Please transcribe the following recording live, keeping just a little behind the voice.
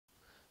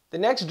The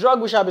next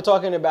drug we shall be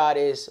talking about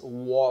is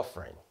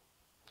warfarin.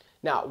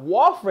 Now,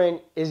 warfarin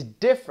is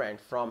different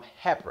from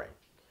heparin.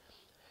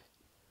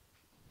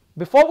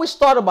 Before we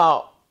start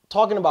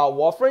talking about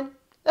warfarin,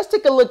 let's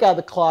take a look at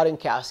the clotting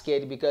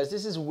cascade, because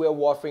this is where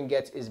warfarin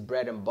gets its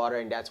bread and butter,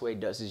 and that's where it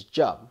does its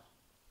job.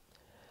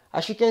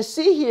 As you can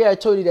see here, I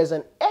told you there's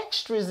an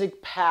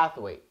extrinsic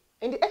pathway,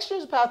 and the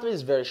extrinsic pathway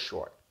is very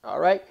short, all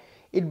right?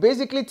 It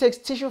basically takes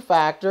tissue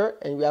factor,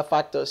 and we have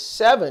factor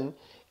 7,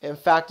 and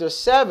factor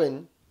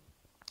 7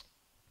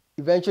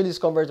 eventually is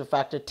converted to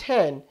factor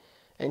 10,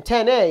 and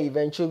 10A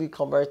eventually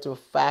converts to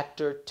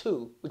factor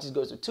 2, which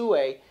goes to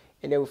 2A,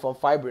 and then we form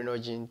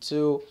fibrinogen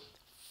to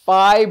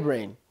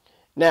fibrin.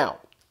 Now,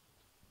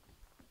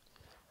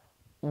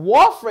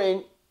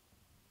 warfarin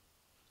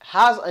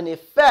has an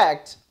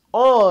effect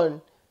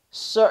on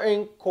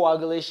certain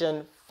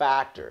coagulation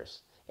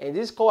factors, and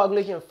these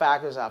coagulation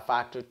factors are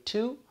factor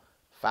 2,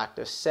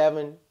 factor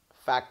 7,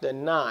 factor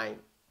 9,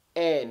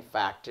 and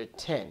factor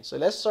 10. So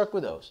let's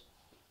circle those.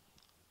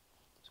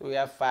 So we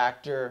have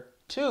factor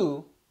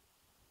 2,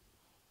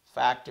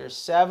 factor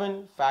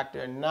 7,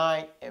 factor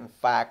 9, and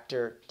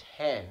factor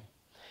 10.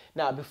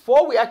 Now,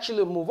 before we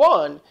actually move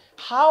on,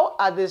 how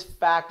are these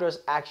factors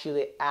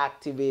actually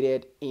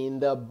activated in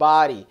the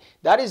body?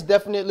 That is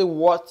definitely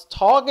worth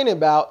talking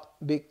about,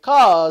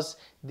 because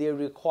they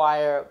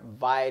require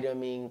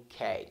vitamin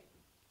K.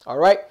 All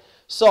right?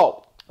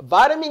 So,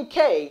 vitamin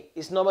K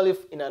is normally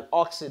in an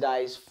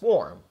oxidized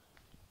form.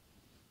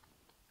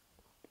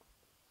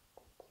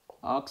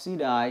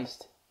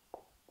 Oxidized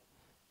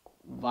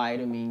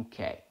vitamin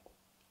K.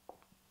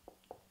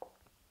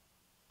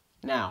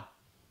 Now,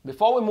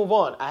 before we move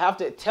on, I have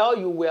to tell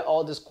you where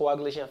all these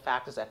coagulation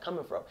factors are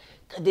coming from.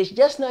 They're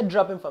just not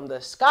dropping from the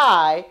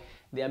sky.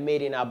 They're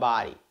made in our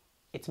body.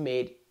 It's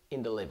made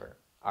in the liver.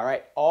 All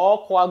right?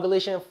 All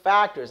coagulation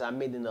factors are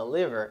made in the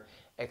liver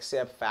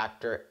except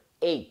factor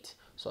 8.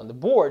 So on the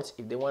boards,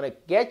 if they want to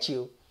get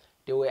you,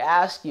 they will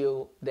ask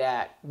you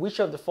that which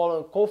of the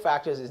following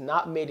cofactors is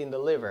not made in the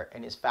liver,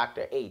 and it's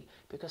factor 8.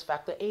 Because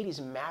factor 8 is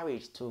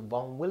married to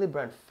von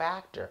Willebrand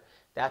factor.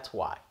 That's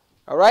why.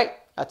 All right,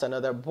 that's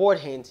another board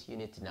hint you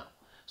need to know.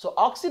 So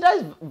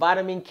oxidized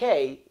vitamin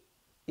K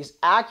is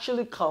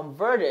actually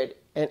converted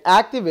and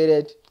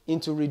activated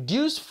into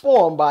reduced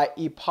form by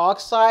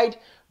epoxide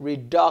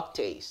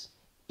reductase.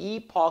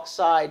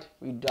 Epoxide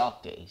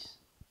reductase.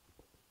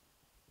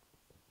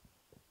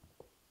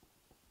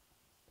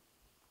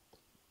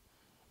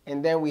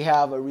 And then we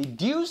have a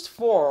reduced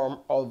form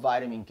of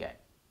vitamin K.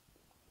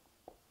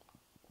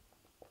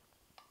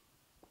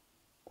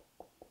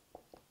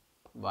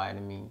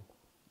 Vitamin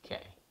K.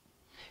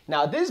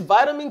 Now, this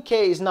vitamin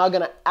K is now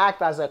going to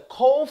act as a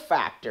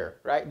cofactor,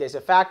 right? There's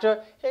a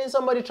factor, and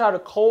somebody tried a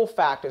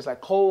cofactor. It's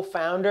like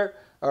co-founder.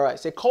 All right,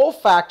 it's a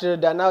cofactor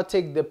that now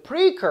take the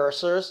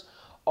precursors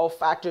of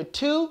factor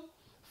 2,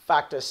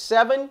 factor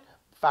 7,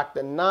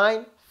 factor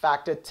 9,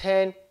 factor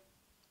 10.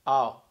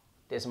 Oh,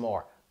 there's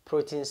more.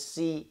 Protein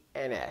C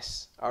and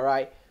S. All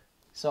right,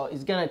 so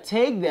it's going to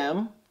take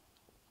them.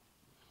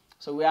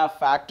 So we have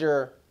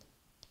factor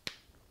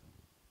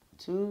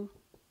 2,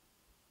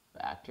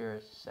 factor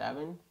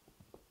 7,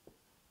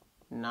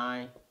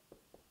 9,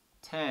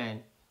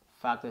 10,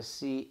 factor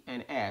C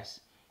and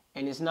S.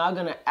 And it's now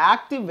going to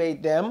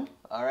activate them,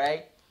 all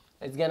right?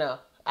 It's going to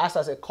act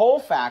as a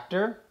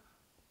cofactor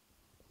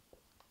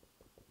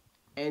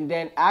and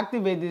then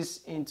activate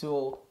this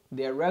into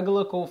their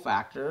regular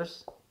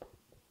cofactors.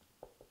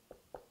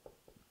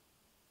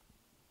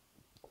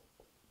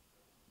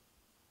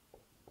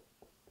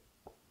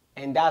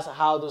 And that's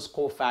how those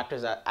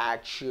cofactors are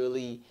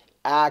actually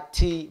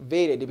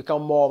activated. They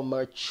become more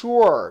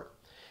mature.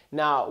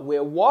 Now,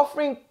 where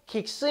warfarin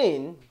kicks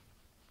in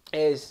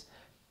is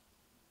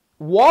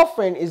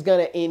warfarin is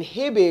going to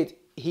inhibit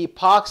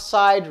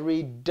epoxide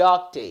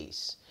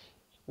reductase.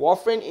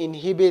 Warfarin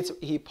inhibits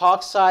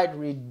epoxide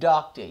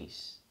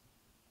reductase.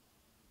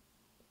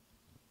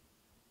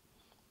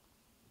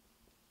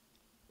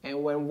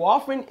 And when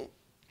warfarin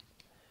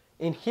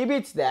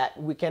inhibits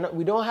that, we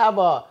don't have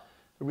a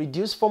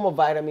reduced form of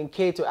vitamin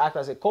K to act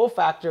as a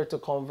cofactor to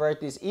convert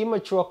these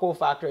immature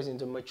cofactors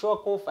into mature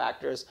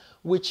cofactors,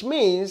 which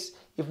means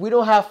if we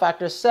don't have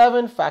factor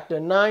 7, factor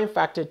 9,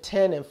 factor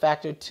 10, and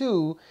factor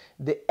 2,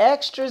 the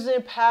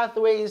extrinsic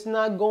pathway is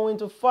not going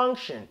to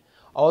function.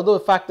 Although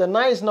factor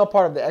 9 is not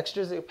part of the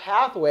extrinsic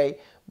pathway,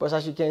 but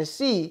as you can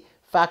see,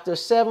 factor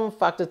 7,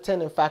 factor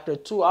 10, and factor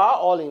 2 are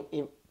all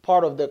in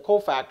part of the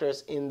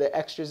cofactors in the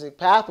extrinsic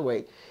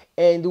pathway.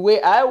 And the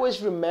way I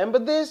always remember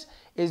this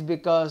is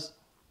because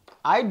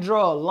I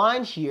draw a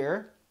line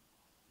here,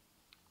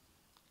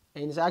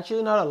 and it's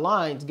actually not a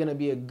line, it's going to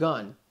be a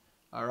gun,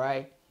 all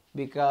right?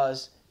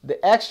 Because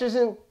the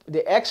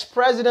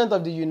ex-president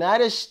of the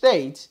United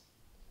States,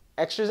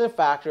 extrinsic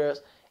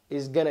factors,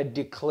 is going to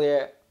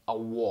declare a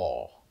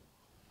war.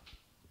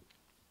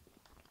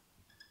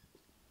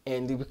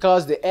 And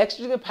because the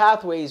extrinsic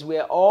pathway is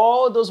where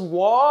all those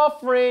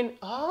warfarin,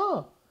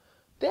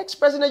 the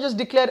ex-president just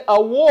declared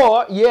a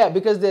war, yeah,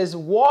 because there's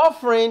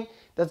warfarin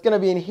that's going to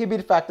be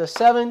inhibit factor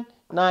 7,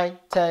 9,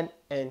 10,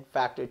 and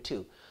factor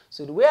 2.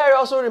 So the way I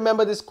also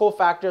remember these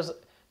cofactors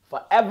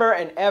forever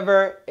and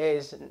ever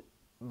is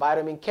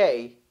vitamin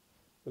K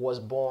was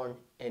born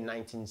in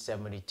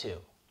 1972.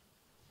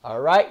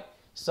 All right,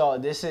 so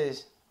this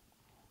is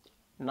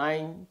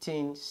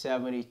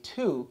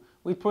 1972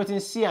 with protein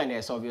C and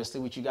S, obviously,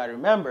 which you got to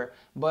remember.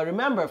 But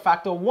remember,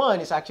 factor 1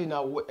 is actually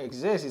not what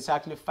exists. It's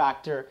actually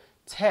factor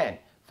 10.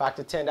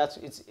 Factor 10,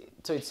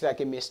 so it's like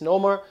a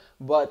misnomer.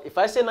 But if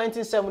I say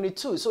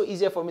 1972, it's so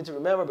easier for me to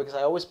remember because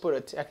I always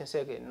put I can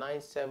say, okay,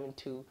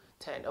 972,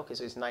 10. Okay,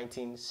 so it's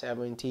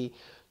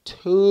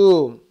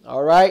 1972.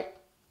 All right.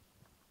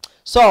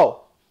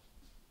 So,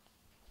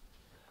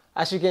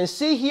 as you can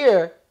see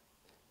here,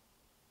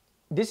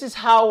 this is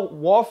how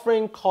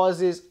warfarin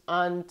causes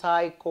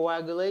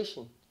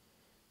anticoagulation.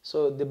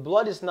 So the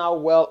blood is now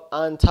well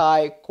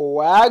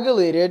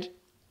anticoagulated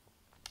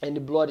and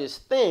the blood is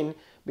thin,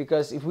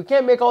 because if we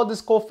can't make all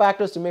these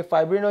cofactors to make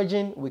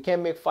fibrinogen, we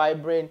can't make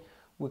fibrin,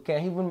 we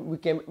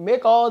can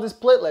make all these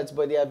platelets,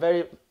 but they are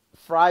very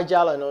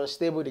fragile and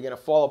unstable. They're going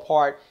to fall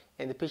apart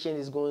and the patient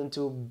is going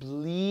to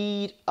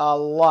bleed a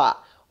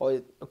lot.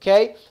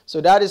 Okay,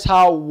 so that is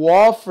how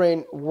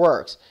warfarin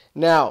works.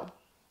 Now,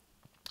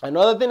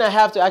 another thing I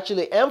have to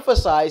actually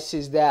emphasize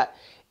is that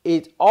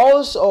it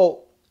also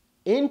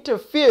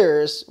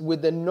interferes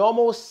with the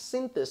normal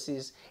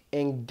synthesis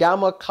and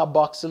gamma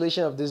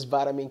carboxylation of this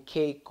vitamin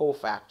K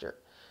cofactor.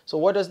 So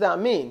what does that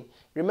mean?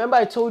 Remember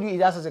I told you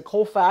it acts as a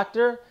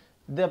cofactor.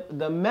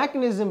 The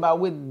mechanism by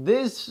which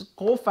these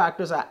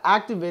cofactors are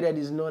activated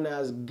is known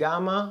as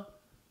gamma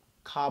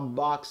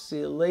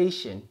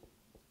carboxylation,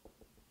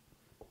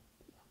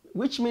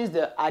 which means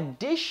the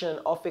addition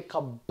of a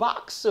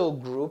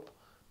carboxyl group.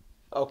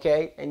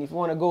 Okay, and if you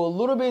want to go a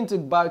little bit into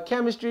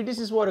biochemistry, this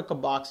is what a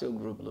carboxyl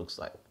group looks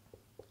like.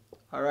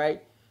 All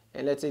right,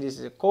 and let's say this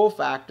is a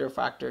cofactor,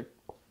 factor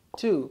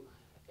 2,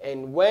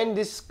 and when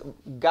this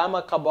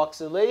gamma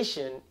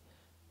carboxylation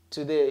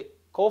to the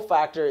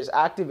cofactor is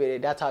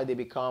activated, that's how they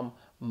become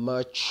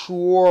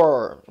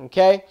mature.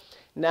 Okay,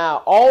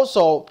 now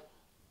also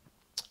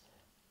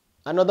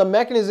another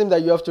mechanism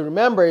that you have to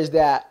remember is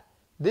that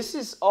this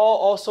is all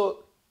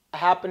also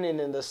happening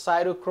in the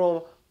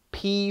cytochrome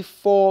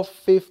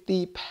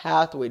P450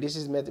 pathway.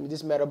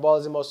 This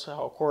metabolism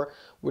also occurs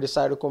with the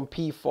cytochrome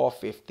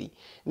P450.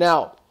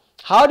 Now,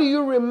 how do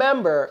you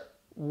remember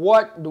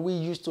what do we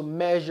use to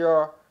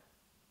measure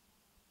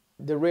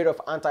the rate of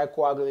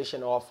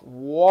anticoagulation of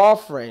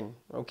warfarin?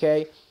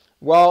 Okay,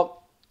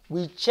 well,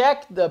 we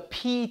check the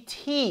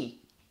PT.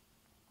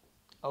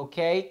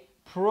 Okay,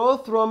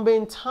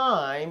 prothrombin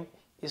time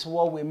is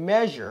what we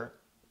measure,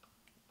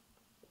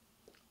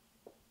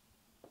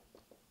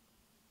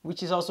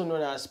 which is also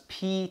known as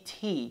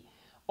PT,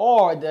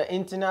 or the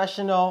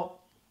international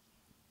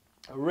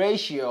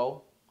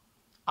ratio,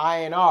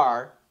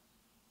 INR.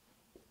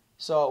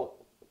 So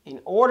in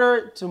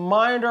order to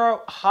monitor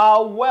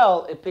how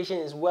well a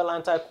patient is well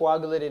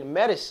anticoagulated in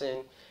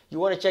medicine, you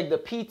want to check the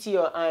PT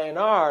or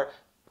INR,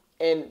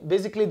 and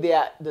basically they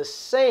are the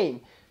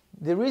same.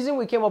 The reason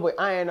we came up with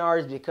INR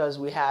is because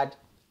we had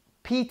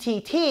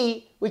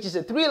PTT, which is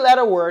a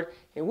 3-letter word,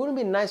 and wouldn't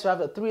it be nice to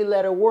have a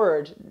 3-letter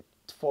word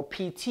for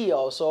PT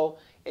also,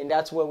 and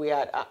that's where we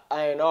had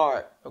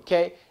INR.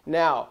 Okay,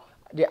 now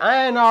the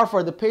INR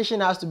for the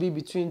patient has to be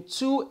between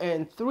 2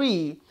 and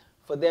 3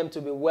 for them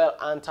to be well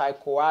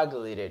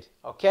anticoagulated.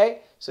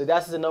 Okay, so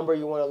that's the number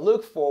you want to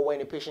look for when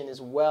the patient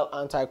is well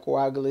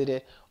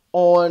anticoagulated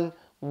on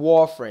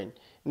warfarin.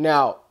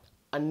 Now,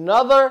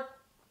 another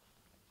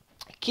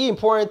key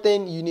important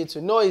thing you need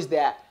to know is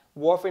that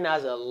warfarin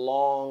has a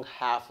long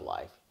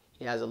half-life.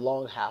 It has a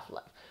long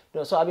half-life.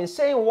 So I've been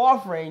saying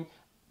warfarin,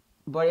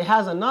 but it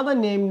has another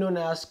name known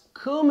as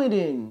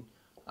coumadin.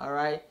 All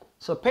right,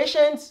 so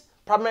patients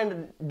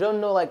probably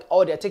don't know, like,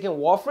 oh, they're taking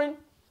warfarin,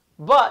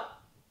 but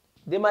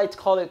they might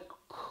call it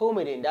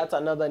coumadin. That's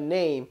another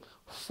name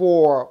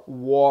for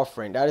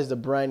warfarin. That is the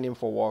brand name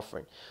for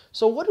warfarin.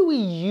 So what do we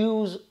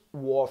use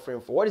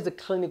warfarin for? What is the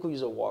clinical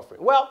use of warfarin?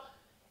 Well,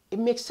 it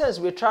makes sense.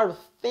 We're trying to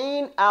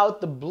thin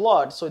out the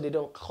blood so they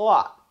don't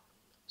clot.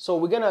 So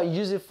we're going to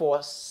use it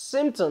for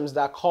symptoms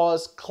that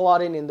cause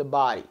clotting in the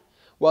body.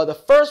 Well, the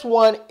first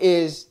one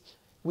is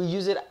we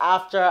use it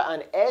after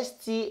an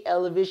ST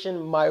elevation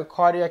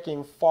myocardial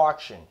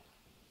infarction,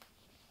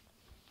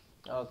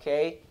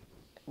 okay,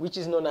 which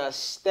is known as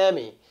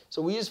STEMI.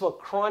 So we use for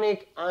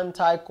chronic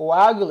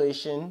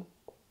anticoagulation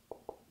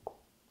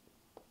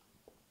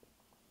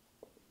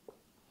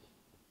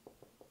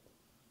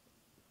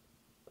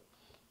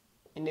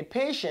in a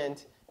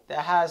patient that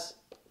has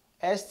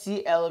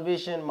ST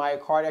elevation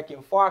myocardial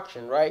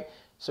infarction, right?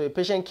 So a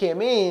patient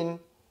came in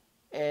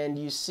and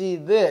you see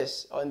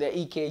this on the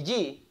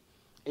EKG,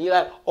 and you're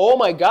like, oh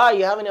my God,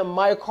 you're having a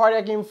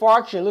myocardial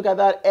infarction. Look at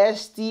that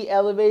ST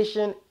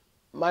elevation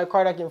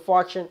myocardial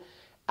infarction.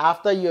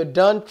 After you're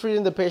done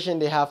treating the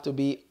patient, they have to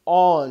be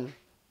on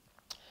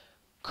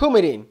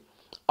coumadin.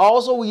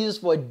 Also, we use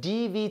for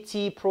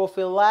DVT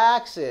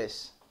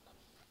prophylaxis.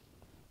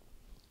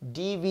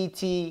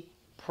 DVT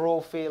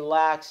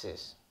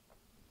prophylaxis.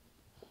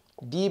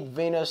 deep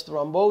venous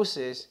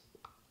thrombosis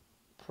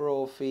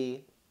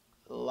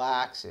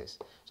prophylaxis.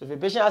 So if a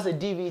patient has a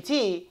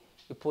DVT,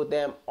 you put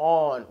them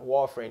on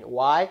warfarin.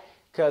 Why?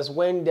 Because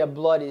when their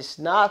blood is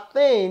not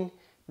thin,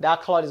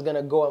 that clot is going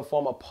to go and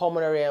form a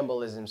pulmonary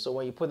embolism. So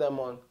when you put them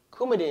on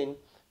coumadin,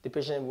 the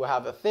patient will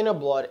have a thinner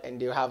blood and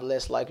they'll have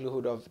less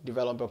likelihood of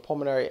developing a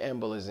pulmonary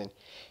embolism.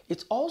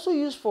 It's also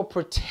used for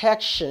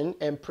protection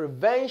and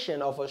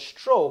prevention of a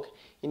stroke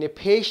in a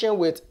patient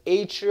with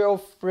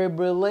atrial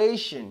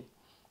fibrillation.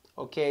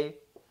 Okay,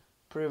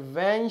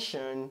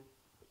 prevention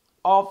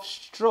of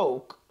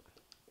stroke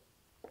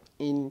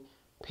in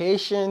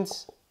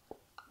patients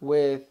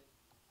with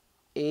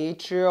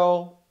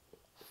atrial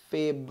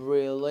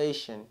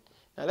fibrillation.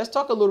 Now let's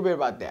talk a little bit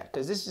about that,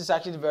 because this is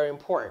actually very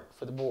important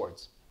for the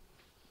boards.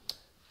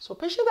 So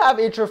patients that have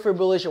atrial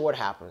fibrillation, what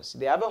happens?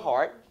 They have a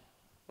heart,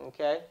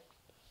 okay?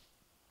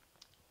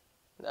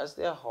 That's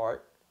their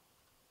heart.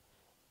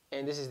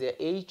 And this is their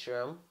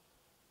atrium.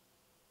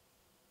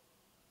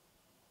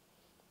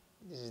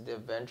 This is their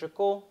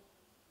ventricle.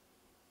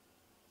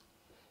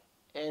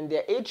 And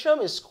their atrium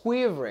is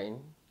quivering.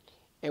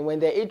 And when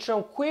the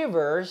atrium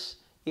quivers,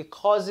 it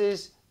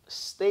causes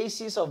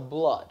stasis of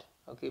blood.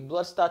 Okay,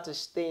 blood starts to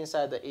stay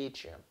inside the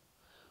atrium.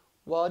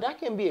 Well, that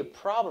can be a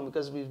problem,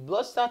 because if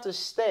blood starts to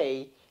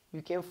stay,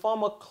 you can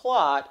form a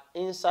clot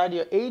inside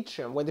your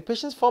atrium. When the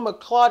patients form a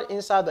clot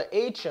inside the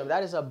atrium,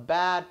 that is a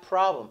bad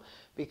problem,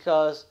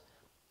 because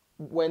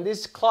when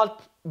this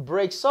clot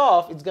breaks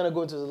off, it's going to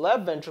go into the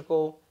left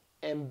ventricle,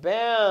 and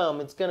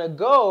bam, it's going to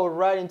go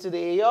right into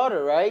the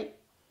aorta, right?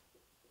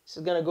 It's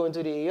going to go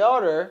into the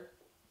aorta,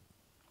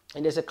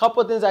 and there's a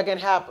couple of things that can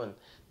happen.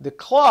 The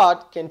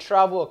clot can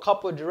travel a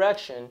couple of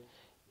directions.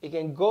 It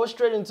can go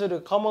straight into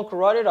the common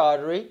carotid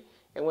artery,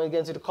 and when it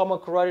gets into the common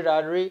carotid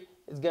artery,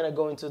 it's going to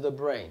go into the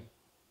brain.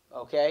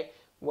 Okay?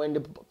 When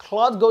the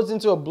clot goes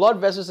into a blood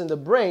vessels in the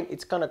brain,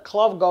 it's going to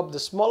clog up the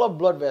smaller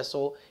blood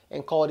vessel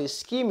and call it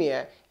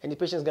ischemia, and the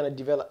patient is going to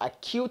develop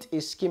acute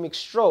ischemic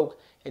stroke,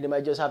 and they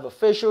might just have a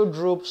facial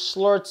droop,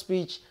 slurred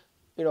speech,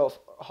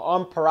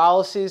 arm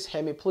paralysis,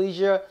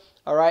 hemiplegia.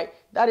 All right?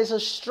 That is a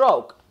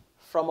stroke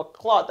from a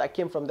clot that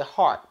came from the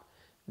heart.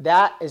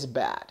 That is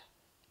bad.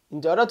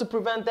 In order to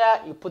prevent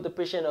that, you put the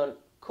patient on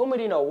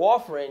coumadin or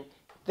warfarin,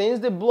 thins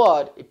the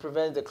blood, it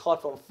prevents the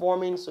clot from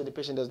forming, so the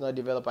patient does not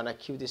develop an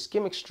acute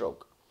ischemic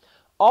stroke.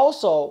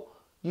 Also,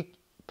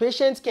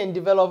 patients can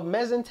develop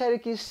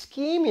mesenteric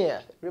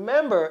ischemia.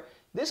 Remember,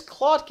 this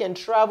clot can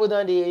travel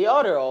down the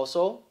aorta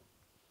also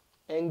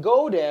and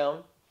go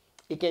down.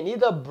 It can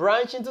either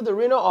branch into the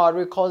renal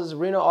artery, causes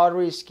renal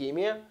artery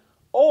ischemia,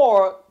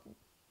 or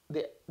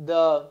there's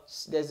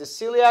the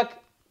celiac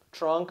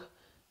trunk,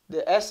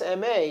 the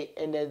SMA,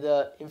 and then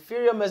the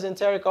inferior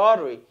mesenteric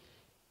artery.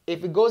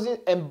 If it goes in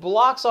and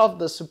blocks off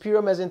the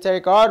superior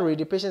mesenteric artery,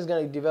 the patient is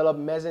going to develop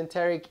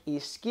mesenteric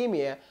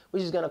ischemia,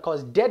 which is going to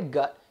cause dead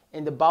gut,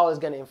 and the bowel is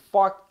going to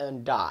infarct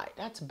and die.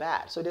 That's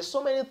bad. So there's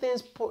so many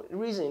things,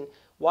 reason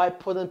why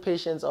putting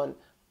patients on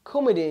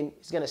coumadin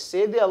is going to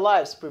save their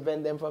lives,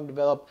 prevent them from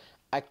developing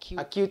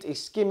acute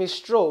ischemic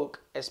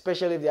stroke,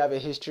 especially if they have a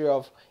history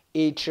of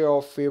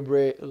atrial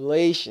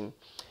fibrillation.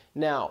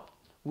 Now,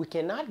 we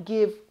cannot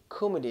give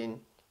coumadin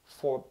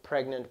for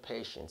pregnant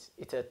patients.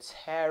 It's a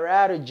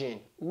teratogen.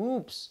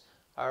 Oops.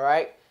 All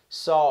right.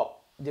 So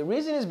the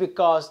reason is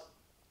because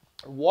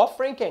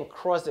warfarin can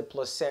cross the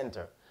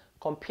placenta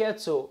compared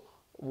to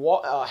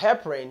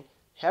heparin.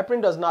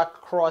 Heparin does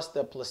not cross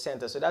the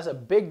placenta. So that's a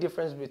big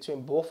difference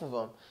between both of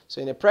them.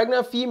 So in a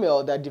pregnant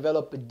female that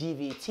develop a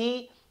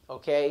DVT,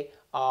 okay,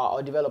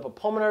 or develop a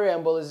pulmonary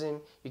embolism,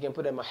 you can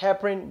put them on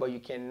heparin, but you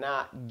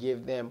cannot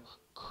give them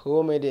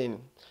coumadin.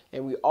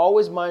 And we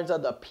always monitor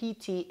the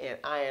PT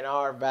and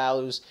INR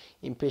values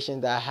in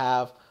patients that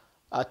have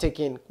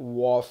taken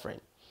warfarin.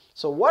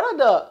 So what are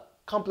the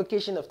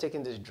complications of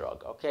taking this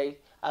drug? Okay,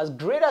 as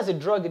great as a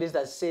drug it is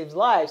that saves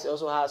lives, it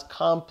also has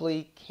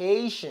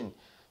complication.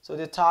 So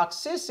the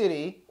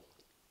toxicity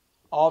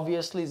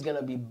obviously is going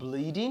to be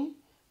bleeding,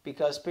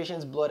 because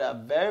patients' blood are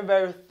very,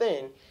 very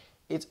thin.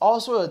 It's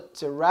also a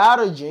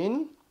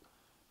teratogen,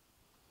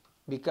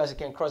 because it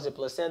can cross the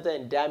placenta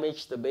and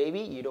damage the baby.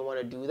 You don't want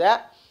to do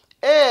that.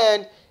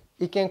 And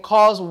it can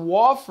cause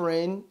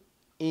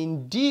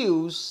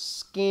warfarin-induced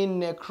skin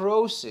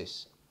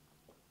necrosis.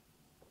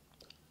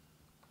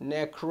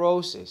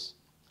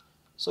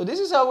 So this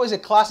is always a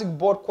classic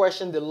board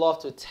question they love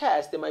to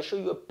test. They might show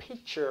you a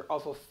picture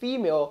of a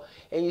female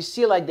and you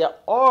see like their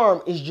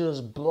arm is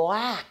just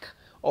black,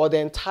 or the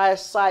entire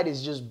side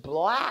is just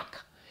black.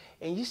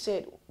 And you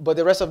said, but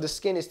the rest of the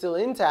skin is still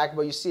intact,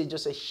 but you see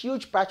just a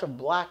huge patch of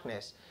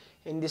blackness.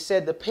 And they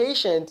said the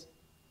patient,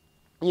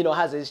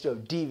 has a history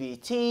of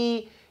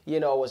DVT,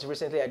 was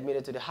recently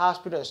admitted to the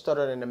hospital and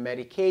started on the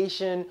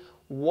medication.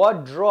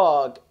 What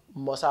drug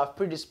must have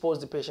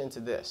predisposed the patient to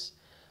this?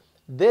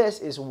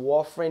 This is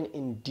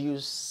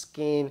warfarin-induced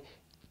skin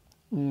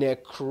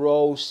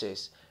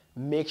necrosis.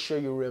 Make sure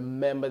you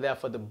remember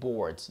that for the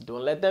boards.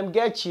 Don't let them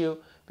get you,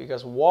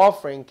 because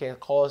warfarin can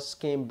cause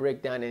skin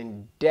breakdown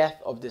and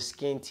death of the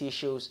skin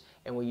tissues.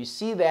 And when you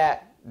see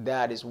that,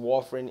 that is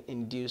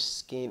warfarin-induced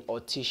skin or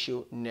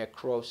tissue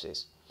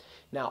necrosis.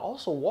 Now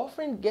also,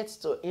 warfarin gets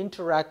to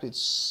interact with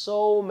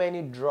so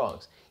many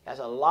drugs. It has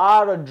a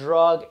lot of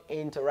drug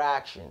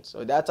interactions.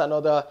 So that's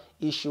another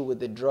issue with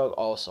the drug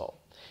also.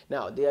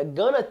 Now, they are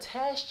going to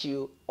test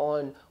you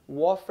on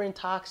warfarin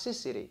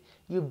toxicity.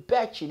 You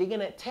bet you they're going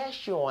to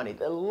test you on it.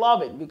 They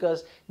love it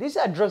because these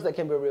are drugs that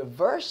can be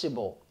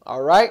reversible,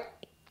 all right?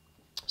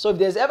 So if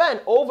there's ever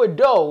an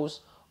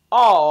overdose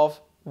of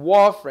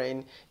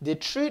warfarin, the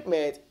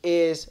treatment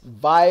is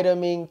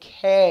vitamin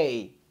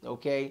K,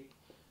 okay?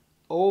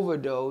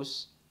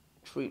 Overdose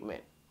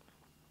treatment.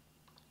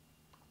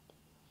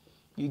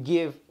 You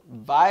give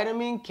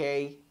vitamin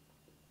K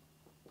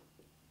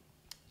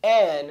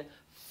and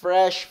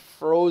fresh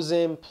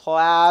frozen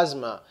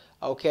plasma,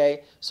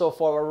 okay? So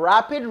for a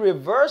rapid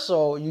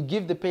reversal, you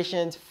give the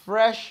patient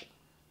fresh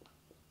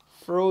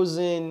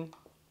frozen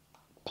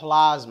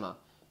plasma.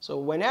 So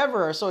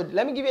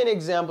let me give you an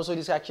example so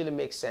this actually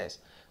makes sense.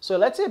 So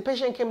let's say a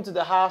patient came to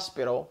the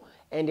hospital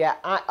and their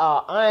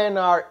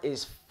INR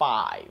is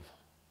 5.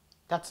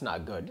 That's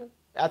not good.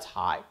 That's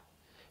high.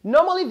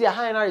 Normally, if their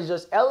INR is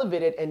just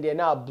elevated and they're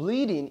now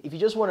bleeding, if you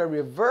just want to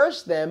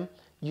reverse them,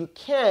 you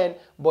can,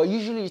 but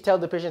usually you tell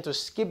the patient to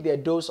skip their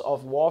dose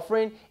of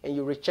warfarin and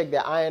you recheck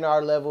their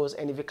INR levels.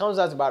 And if it comes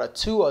out to about a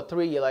 2 or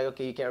 3, you're like,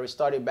 okay, you can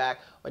restart it back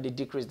or they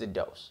decrease the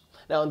dose.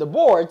 Now on the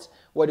boards,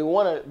 what they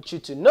want you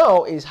to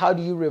know is how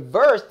do you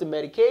reverse the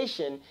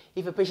medication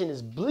if a patient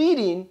is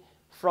bleeding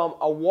from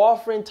a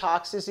warfarin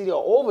toxicity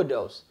or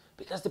overdose,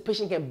 because the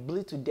patient can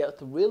bleed to death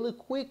really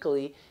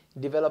quickly,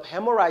 develop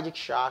hemorrhagic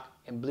shock,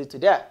 and bleed to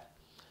death.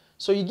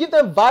 So you give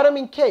them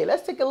vitamin K.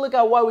 Let's take a look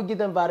at why we give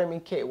them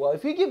vitamin K. Well,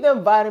 if you give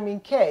them vitamin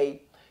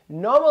K,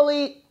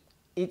 normally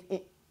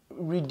it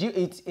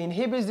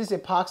inhibits this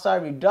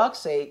epoxide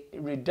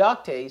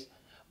reductase,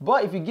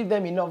 but if you give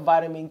them enough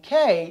vitamin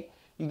K,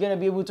 you're going to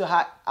be able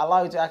to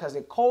allow it to act as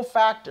a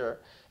cofactor.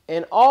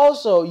 And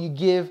also you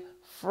give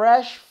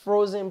fresh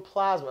frozen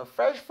plasma.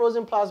 Fresh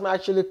frozen plasma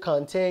actually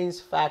contains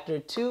factor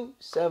 2,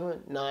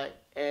 7, 9,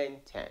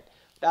 and 10.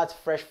 That's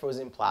fresh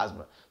frozen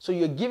plasma. So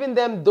you're giving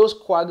them those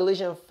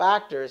coagulation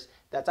factors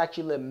that's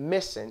actually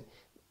missing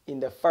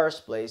in the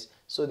first place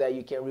so that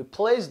you can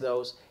replace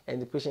those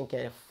and the patient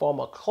can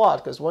form a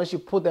clot. Because once you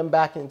put them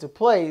back into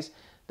place,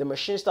 the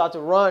machine starts to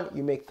run,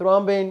 you make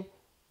thrombin,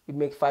 you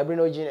make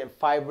fibrinogen and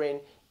fibrin,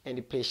 and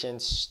the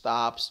patient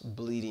stops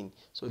bleeding.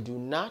 So do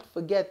not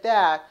forget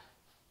that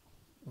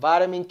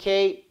vitamin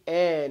K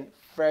and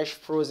fresh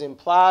frozen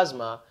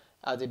plasma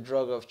are the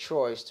drug of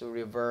choice to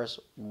reverse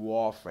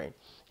warfarin.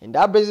 And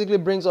that basically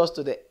brings us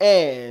to the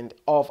end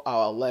of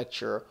our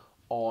lecture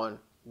on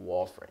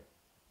warfarin.